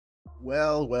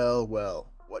Well,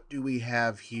 what do we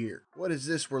have here? What is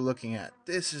this we're looking at?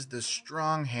 This is the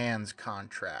Strong Hands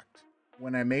contract.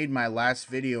 When I made my last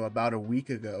video about a week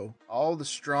ago, all the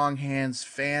Strong Hands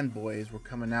fanboys were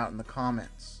coming out in the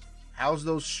comments. How's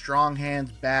those Strong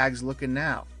Hands bags looking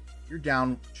now? You're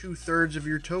down 2/3 of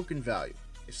your token value.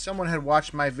 If someone had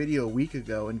watched my video a week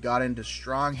ago and got into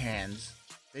Strong Hands,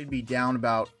 they'd be down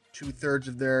about 2/3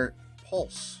 of their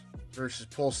Pulse. Versus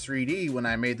Pulse3D, when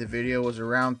I made the video, was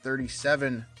around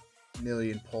 37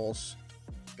 million Pulse.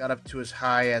 Got up to as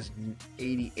high as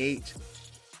 88,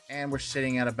 and we're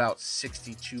sitting at about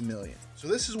 62 million. So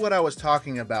this is what I was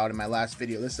talking about in my last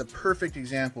video. This is a perfect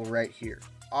example right here.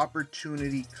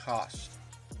 Opportunity cost.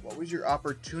 What was your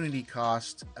opportunity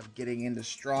cost of getting into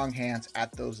Strong Hands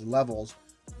at those levels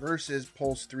versus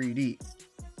Pulse3D?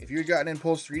 If you had gotten in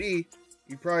Pulse3D,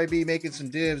 you'd probably be making some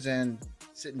divs and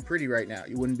sitting pretty right now.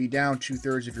 You wouldn't be down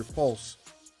 2/3 of your Pulse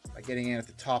by getting in at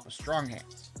the top of Strong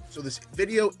Hands. So this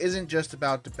video isn't just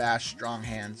about to bash Strong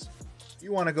Hands. If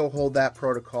you want to go hold that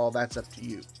protocol, that's up to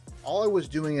you. All I was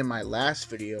doing in my last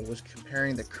video was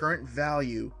comparing the current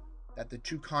value that the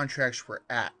two contracts were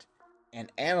at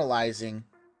and analyzing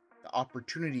the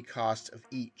opportunity cost of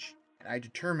each. And I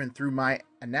determined through my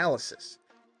analysis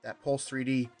that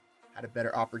Pulse3D had a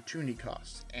better opportunity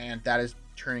cost, and that is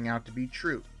turning out to be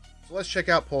true. So let's check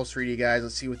out Pulse3D, guys.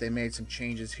 Let's see what they made. Some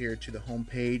changes here to the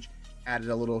homepage. Added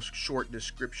a little short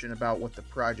description about what the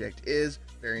project is.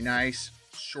 Very nice,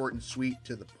 short and sweet,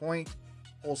 to the point.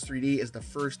 Pulse3D is the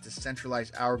first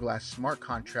decentralized hourglass smart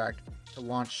contract to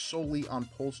launch solely on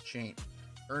PulseChain.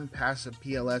 Earn passive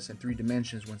PLS in 3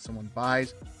 dimensions when someone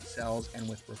buys, sells, and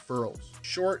with referrals.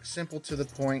 Short, simple, to the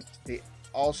point. They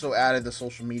also added the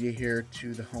social media here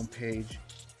to the homepage.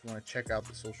 If you want to check out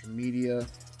the social media.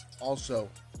 Also,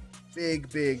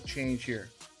 big change here.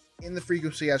 In the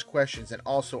frequency asked questions and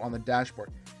also on the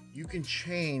dashboard, you can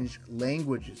change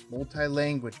languages,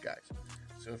 multi-language, guys.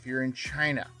 So if you're in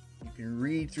China, you can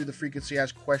read through the frequency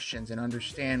asked questions and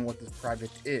understand what this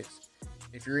project is.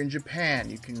 If you're in Japan,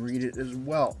 you can read it as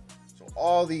well. So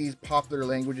all these popular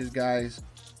languages, guys,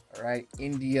 all right,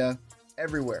 India,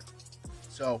 everywhere.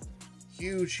 So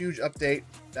huge update.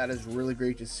 That is really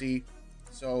great to see.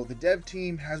 So the dev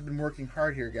team has been working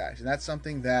hard here, guys, and that's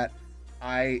something that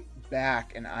I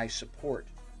back and I support.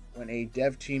 When a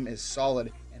dev team is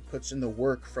solid and puts in the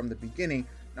work from the beginning,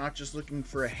 not just looking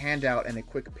for a handout and a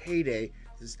quick payday,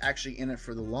 is actually in it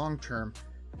for the long term,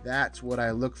 that's what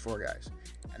I look for, guys.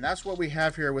 And that's what we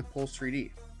have here with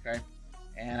Pulse3D, okay?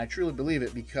 And I truly believe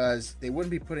it, because they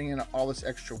wouldn't be putting in all this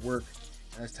extra work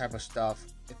and this type of stuff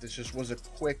if this just was a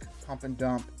quick pump and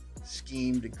dump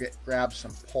scheme to grab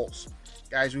some Pulse.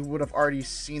 Guys, we would have already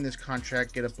seen this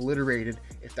contract get obliterated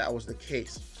if that was the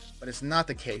case. But it's not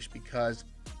the case, because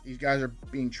these guys are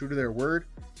being true to their word,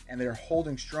 and they're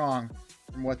holding strong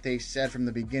from what they said from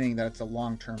the beginning, that it's a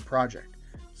long-term project.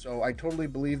 So I totally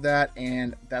believe that,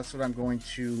 and that's what I'm going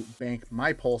to bank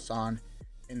my Pulse on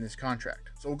in this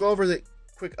contract. So we'll go over the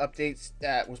quick updates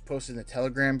that was posted in the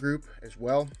Telegram group as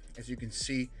well. As you can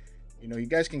see, you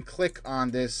guys can click on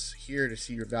this here to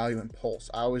see your value in Pulse.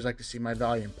 I always like to see my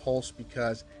value in Pulse,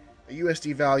 because the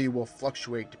USD value will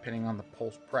fluctuate depending on the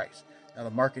Pulse price. Now the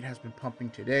market has been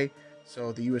pumping today,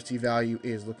 so the USD value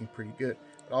is looking pretty good.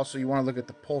 But also you want to look at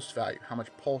the Pulse value, how much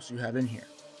Pulse you have in here.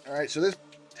 All right, so this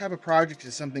type of project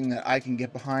is something that I can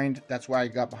get behind. That's why I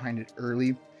got behind it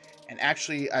early. And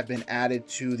actually, I've been added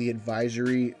to the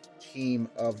advisory team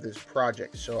of this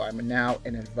project. So I'm now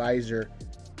an advisor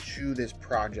to this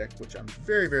project, which I'm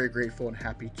very grateful and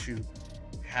happy to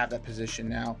have that position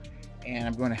now. And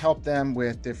I'm going to help them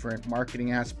with different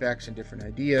marketing aspects and different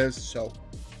ideas. So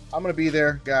I'm going to be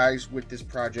there, guys, with this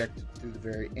project through the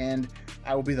very end.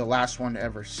 I will be the last one to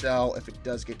ever sell if it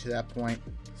does get to that point.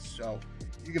 So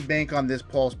you can bank on this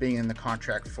Pulse being in the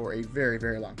contract for a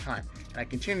very long time. And I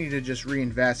continue to just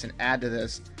reinvest and add to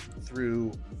this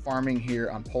through farming here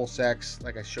on pulsex,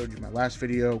 like I showed you in my last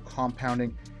video,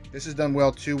 compounding. This has done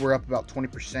well too. We're up about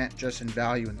 20% just in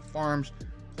value in the farms.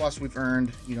 Plus we've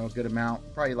earned, a good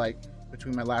amount, probably like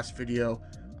between my last video,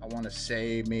 I want to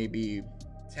say maybe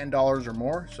 $10 or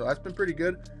more. So that's been pretty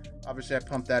good. Obviously I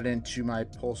pumped that into my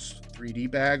Pulse3D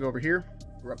bag over here.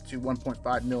 We're up to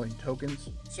 1.5 million tokens.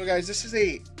 So guys, this is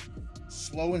a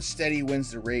slow and steady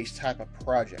wins the race type of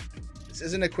project. This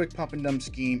isn't a quick pump and dump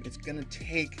scheme. It's going to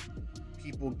take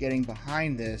people getting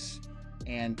behind this,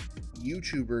 and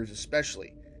YouTubers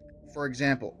especially. For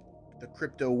example, the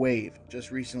Crypto Wave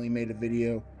just recently made a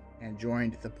video and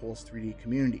joined the Pulse3D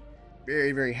community.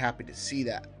 Very happy to see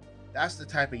that. That's the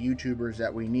type of YouTubers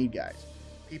that we need, guys.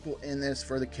 People in this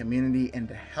for the community and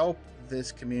to help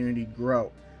this community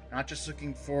grow. not just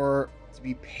looking for to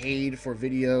be paid for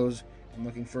videos and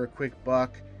looking for a quick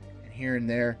buck and here and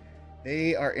there.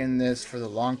 They are in this for the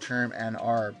long term and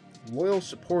are loyal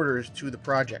supporters to the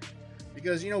project.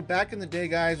 Because, back in the day,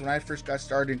 guys, when I first got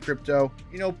started in crypto,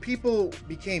 people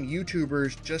became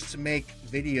YouTubers just to make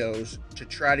videos to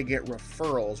try to get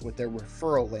referrals with their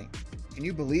referral link. Can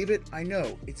you believe it? I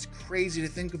know, it's crazy to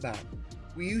think about.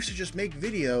 We used to just make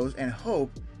videos and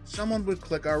hope someone would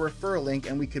click our referral link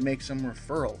and we could make some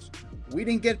referrals. We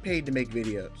didn't get paid to make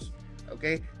videos,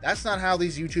 okay? That's not how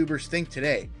these YouTubers think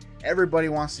today. Everybody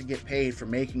wants to get paid for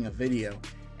making a video,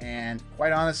 and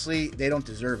quite honestly, they don't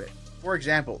deserve it. For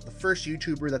example, the first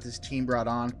YouTuber that this team brought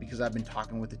on, because I've been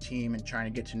talking with the team and trying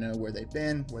to get to know where they've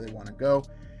been, where they want to go.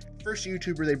 The first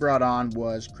YouTuber they brought on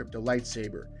was Crypto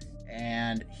Lightsaber,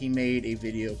 and he made a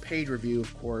video, paid review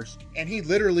of course, and he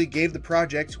literally gave the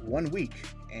project 1 week,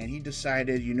 and he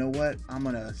decided, you know what, I'm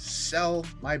gonna sell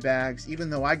my bags, even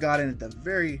though I got in at the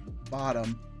very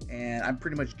bottom and I'm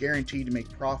pretty much guaranteed to make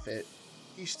profit.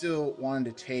 He still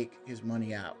wanted to take his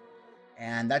money out,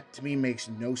 and that to me makes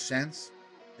no sense.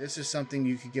 This is something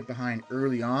you could get behind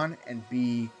early on and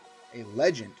be a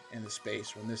legend in the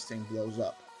space when this thing blows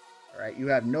up. All right, you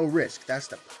have no risk. That's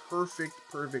the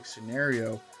perfect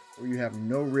scenario where you have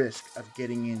no risk of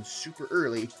getting in super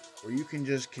early, where you can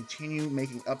just continue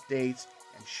making updates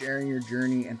and sharing your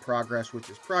journey and progress with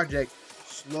this project.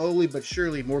 Slowly but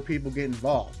surely, more people get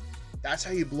involved. That's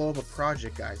how you blow up a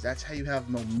project, guys. That's how you have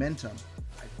momentum.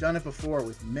 I've done it before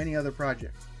with many other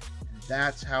projects, and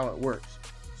that's how it works.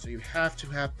 So you have to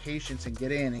have patience and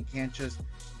get in, and can't just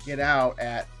get out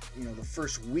at the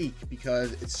first week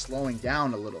because it's slowing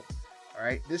down a little. All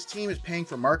right, this team is paying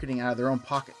for marketing out of their own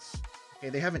pockets. Okay,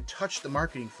 they haven't touched the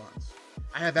marketing funds.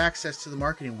 I have access to the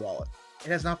marketing wallet. It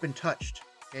has not been touched.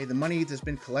 Okay, the money that's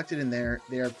been collected in there,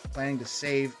 they are planning to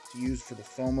save to use for the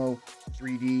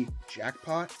FOMO3D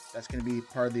jackpot. That's going to be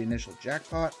part of the initial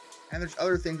jackpot. And there's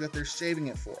other things that they're saving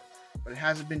it for. But it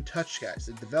hasn't been touched, guys.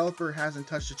 The developer hasn't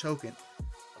touched a token.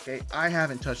 Okay, I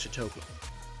haven't touched a token.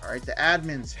 All right, the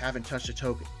admins haven't touched a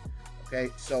token. Okay,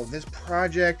 so this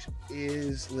project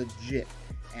is legit.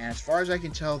 And as far as I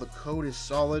can tell, the code is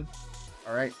solid.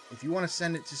 All right, if you want to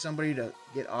send it to somebody to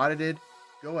get audited,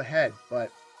 go ahead.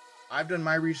 But I've done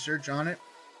my research on it.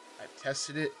 I've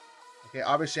tested it. Okay,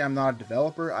 obviously I'm not a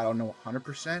developer. I don't know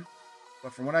 100%.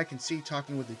 But from what I can see,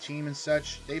 talking with the team and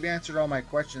such, they've answered all my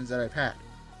questions that I've had.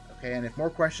 Okay, and if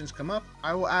more questions come up,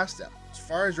 I will ask them. As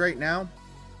far as right now,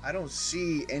 I don't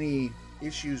see any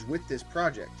issues with this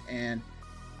project. And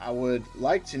I would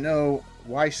like to know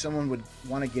why someone would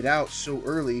want to get out so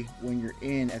early when you're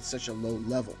in at such a low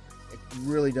level. It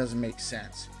really doesn't make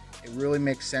sense. It really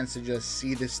makes sense to just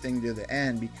see this thing to the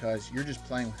end because you're just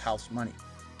playing with house money.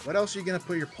 What else are you going to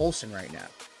put your pulse in right now?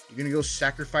 You're going to go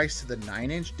sacrifice to the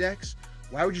 9-inch DEX?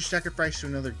 Why would you sacrifice to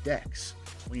another DEX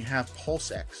when you have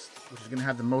PulseX, which is going to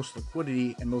have the most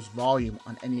liquidity and most volume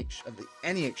on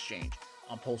any exchange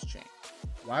on PulseChain?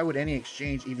 Why would any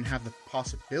exchange even have the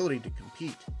possibility to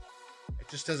compete? It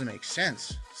just doesn't make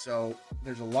sense. So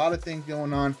there's a lot of things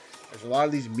going on. There's a lot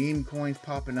of these meme coins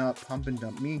popping up, pump and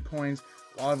dump meme coins.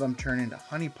 A lot of them turn into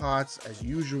honeypots as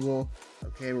usual.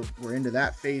 Okay, we're into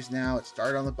that phase now. It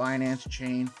started on the Binance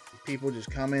chain. People just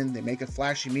come in, they make a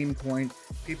flashy meme coin.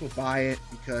 People buy it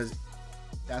because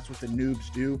that's what the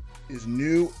noobs do. Is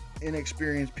new,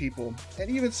 inexperienced people, and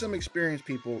even some experienced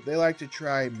people, they like to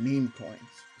try meme coins.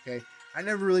 Okay, I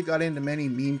never really got into many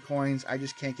meme coins. I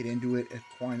just can't get into it. A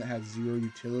coin that has zero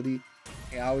utility.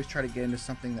 Okay, I always try to get into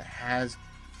something that has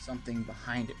something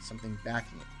behind it, something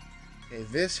backing it. Okay,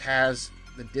 this has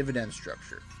the dividend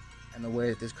structure and the way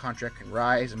that this contract can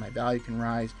rise and my value can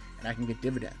rise and I can get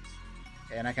dividends.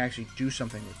 Okay, and I can actually do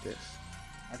something with this.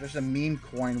 Not just a meme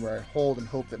coin where I hold and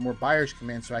hope that more buyers come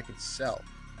in so I can sell.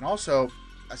 And also,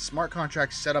 a smart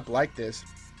contract setup like this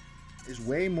is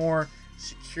way more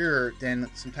secure than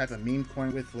some type of meme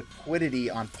coin with liquidity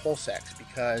on PulseX,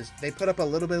 because they put up a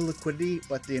little bit of liquidity,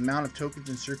 but the amount of tokens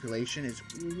in circulation is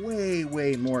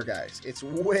way more, guys. It's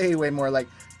way more. Like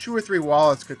 2 or 3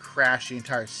 wallets could crash the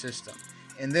entire system.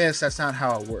 In this, that's not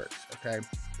how it works. Okay,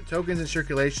 the tokens in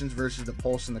circulations versus the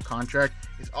pulse in the contract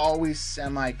is always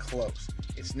semi-close.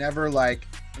 It's never like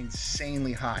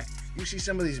insanely high. You see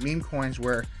some of these meme coins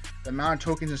where the amount of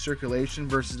tokens in circulation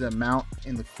versus the amount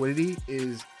in liquidity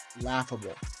is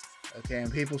laughable. Okay,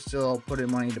 and people still put in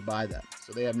money to buy them,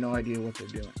 so they have no idea what they're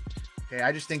doing. Okay,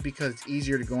 I just think because it's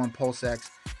easier to go on PulseX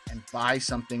and buy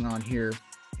something on here,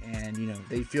 and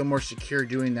they feel more secure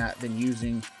doing that than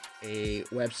using a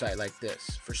website like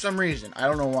this. For some reason, I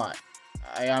don't know why.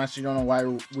 I honestly don't know why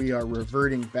we are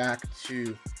reverting back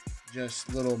to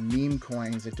just little meme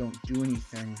coins that don't do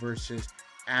anything versus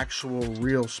actual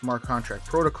real smart contract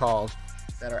protocols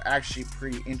that are actually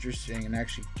pretty interesting and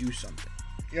actually do something.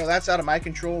 You know, that's out of my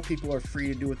control. People are free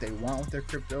to do what they want with their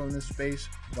crypto in this space,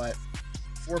 but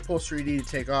for Pulse3D to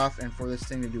take off and for this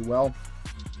thing to do well,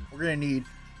 we're going to need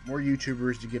more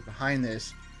YouTubers to get behind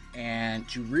this and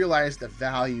to realize the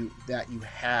value that you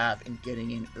have in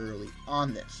getting in early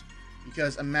on this.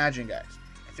 Because imagine, guys,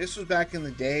 if this was back in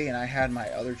the day and I had my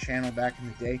other channel back in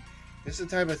the day, this is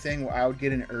the type of thing where I would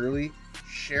get in early,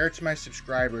 share it to my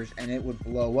subscribers, and it would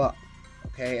blow up.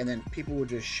 Okay, and then people would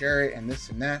just share it and this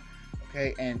and that.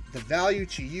 Okay, and the value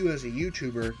to you as a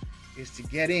YouTuber is to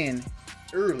get in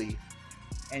early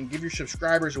and give your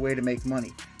subscribers a way to make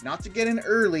money. Not to get in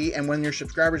early and when your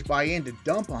subscribers buy in to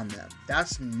dump on them.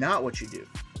 That's not what you do.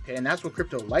 Okay, and that's what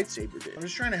Crypto Lightsaber did. I'm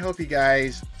just trying to help you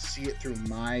guys see it through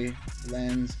my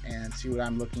lens and see what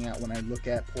I'm looking at when I look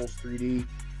at Pulse3D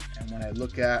and when I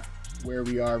look at where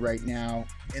we are right now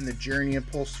in the journey of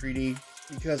Pulse3D.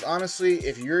 Because honestly,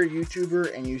 if you're a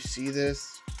YouTuber and you see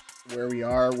this, where we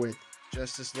are with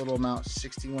just this little amount,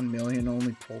 61 million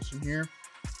only pulsing here,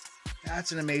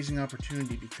 that's an amazing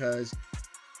opportunity because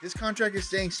this contract is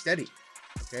staying steady.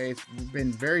 Okay, it's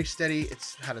been very steady.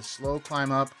 It's had a slow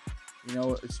climb up. You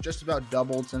know, it's just about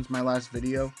doubled since my last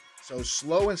video. So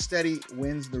slow and steady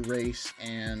wins the race,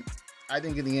 and I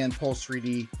think in the end,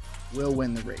 Pulse3D will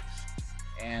win the race.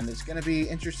 And it's going to be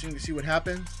interesting to see what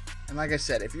happens. And like I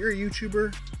said, if you're a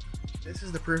YouTuber, this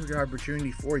is the perfect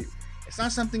opportunity for you. It's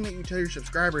not something that you tell your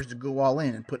subscribers to go all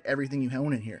in and put everything you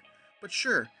own in here. But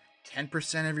sure,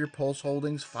 10% of your Pulse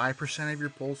holdings, 5% of your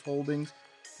Pulse holdings,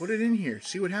 put it in here,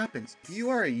 see what happens. If you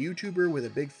are a YouTuber with a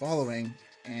big following,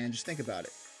 and just think about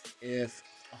it, if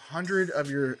 100 of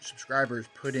your subscribers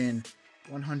put in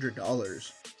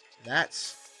 $100,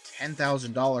 that's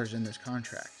 $10,000 in this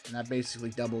contract, and that basically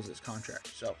doubles this contract.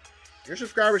 So your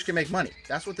subscribers can make money.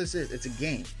 That's what this is. It's a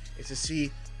game. It's to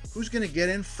see who's going to get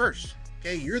in first.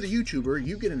 Okay, you're the YouTuber,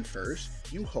 you get in first,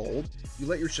 you hold, you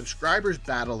let your subscribers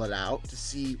battle it out to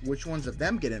see which ones of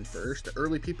them get in first. The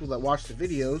early people that watch the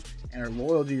videos and are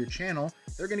loyal to your channel,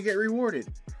 they're going to get rewarded,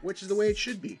 which is the way it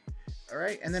should be. All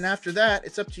right, and then after that,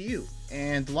 it's up to you.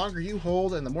 And the longer you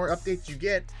hold and the more updates you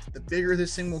get, the bigger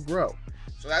this thing will grow.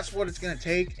 So that's what it's going to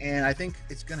take, and I think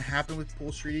it's going to happen with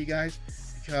Pulse3D, guys,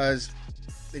 because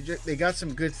they got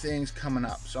some good things coming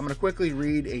up. So I'm going to quickly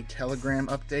read a Telegram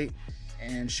update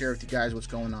and share with you guys what's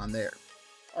going on there.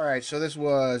 All right, so this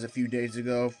was a few days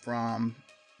ago from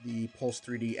the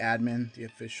Pulse3D admin, the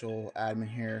official admin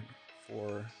here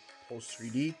for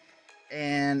Pulse3D.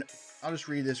 And I'll just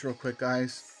read this real quick,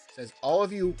 guys. It says, all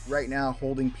of you right now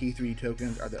holding P3D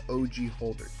tokens are the OG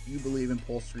holders. You believe in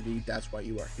Pulse3D, that's why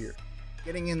you are here.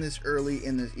 Getting in this early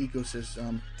in this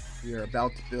ecosystem we are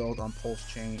about to build on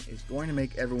PulseChain is going to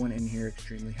make everyone in here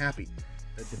extremely happy.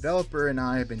 The developer and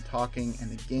I have been talking,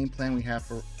 and the game plan we have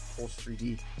for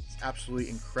Pulse3D is absolutely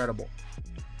incredible.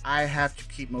 I have to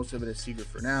keep most of it a secret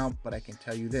for now, but I can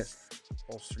tell you this.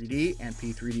 Pulse3D and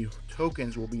P3D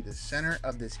tokens will be the center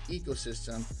of this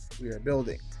ecosystem we are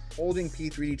building. Holding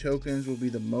P3D tokens will be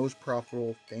the most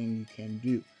profitable thing you can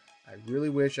do. I really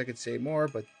wish I could say more,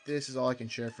 but this is all I can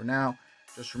share for now.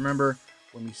 Just remember,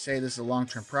 when we say this is a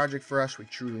long-term project for us, we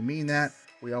truly mean that.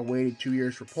 We all waited 2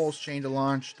 years for PulseChain to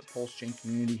launch. The PulseChain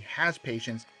community has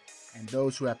patience, and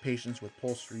those who have patience with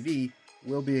Pulse3D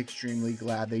will be extremely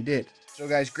glad they did. So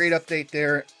guys, great update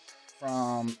there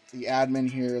from the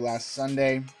admin here last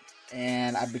Sunday,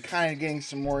 and I've been kind of getting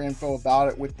some more info about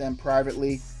it with them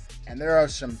privately, and there are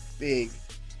some big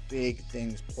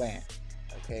things planned.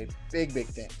 Okay, big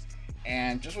things.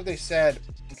 And just what they said,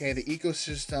 okay, the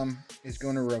ecosystem is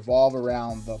going to revolve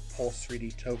around the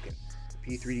Pulse3D token,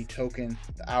 the P3D token,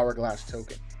 the hourglass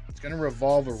token. It's going to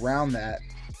revolve around that,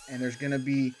 and there's going to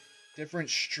be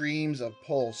different streams of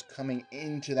Pulse coming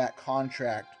into that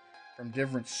contract from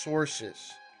different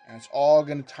sources, and it's all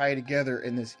going to tie together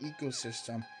in this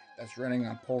ecosystem that's running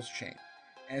on PulseChain.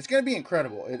 And it's going to be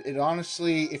incredible. It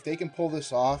honestly, if they can pull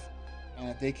this off, and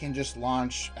if they can just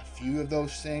launch a few of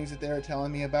those things that they're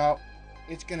telling me about,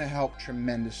 it's going to help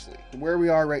tremendously. Where we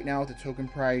are right now with the token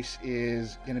price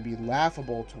is going to be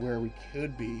laughable to where we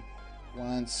could be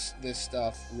once this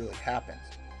stuff really happens.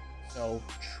 So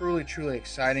truly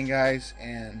exciting, guys.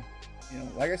 And you know,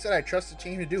 like I said, I trust the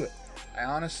team to do it. I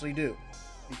honestly do.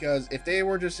 Because if they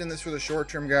were just in this for the short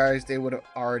term, guys, they would have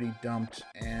already dumped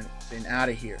and been out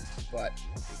of here. But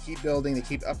they keep building, they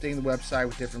keep updating the website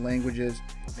with different languages,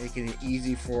 making it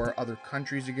easy for other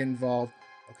countries to get involved.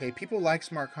 Okay, people like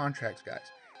smart contracts, guys.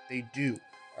 They do.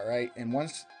 All right. And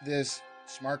once this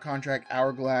smart contract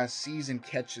hourglass sees and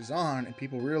catches on, and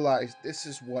people realize this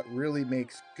is what really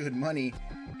makes good money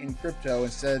in crypto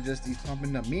instead of just these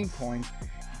pumping up meme coins.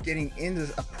 Getting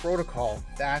into a protocol,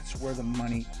 that's where the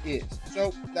money is.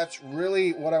 So that's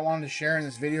really what I wanted to share in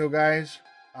this video, guys.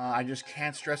 I just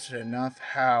can't stress it enough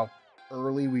how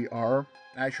early we are.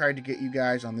 And I tried to get you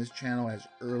guys on this channel as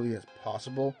early as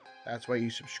possible. That's why you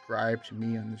subscribe to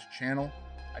me on this channel.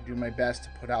 I do my best to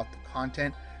put out the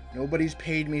content. Nobody's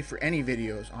paid me for any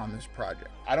videos on this project.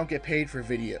 I don't get paid for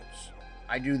videos.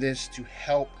 I do this to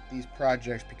help these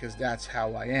projects because that's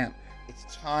how I am. It's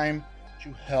time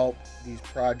to help these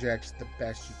projects the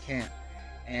best you can.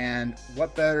 And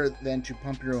what better than to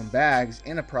pump your own bags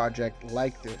in a project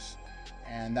like this?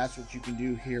 And that's what you can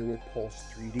do here with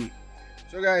Pulse3D.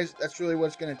 So guys, that's really what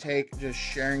it's going to take. Just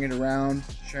sharing it around,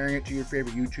 sharing it to your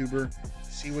favorite YouTuber,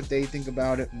 see what they think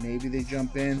about it. Maybe they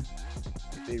jump in.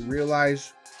 If they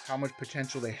realize how much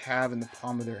potential they have in the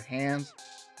palm of their hands,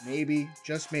 maybe,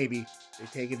 just maybe, they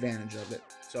take advantage of it.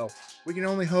 So we can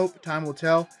only hope. Time will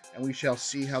tell, and we shall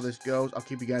see how this goes. I'll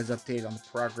keep you guys updated on the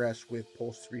progress with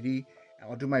Pulse3D, and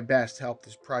I'll do my best to help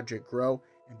this project grow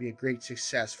and be a great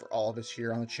success for all of us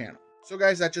here on the channel. So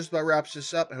guys, that just about wraps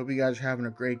this up. I hope you guys are having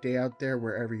a great day out there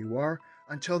wherever you are.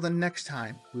 Until the next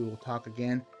time we will talk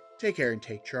again, take care and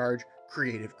take charge.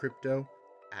 Creative Crypto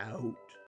out.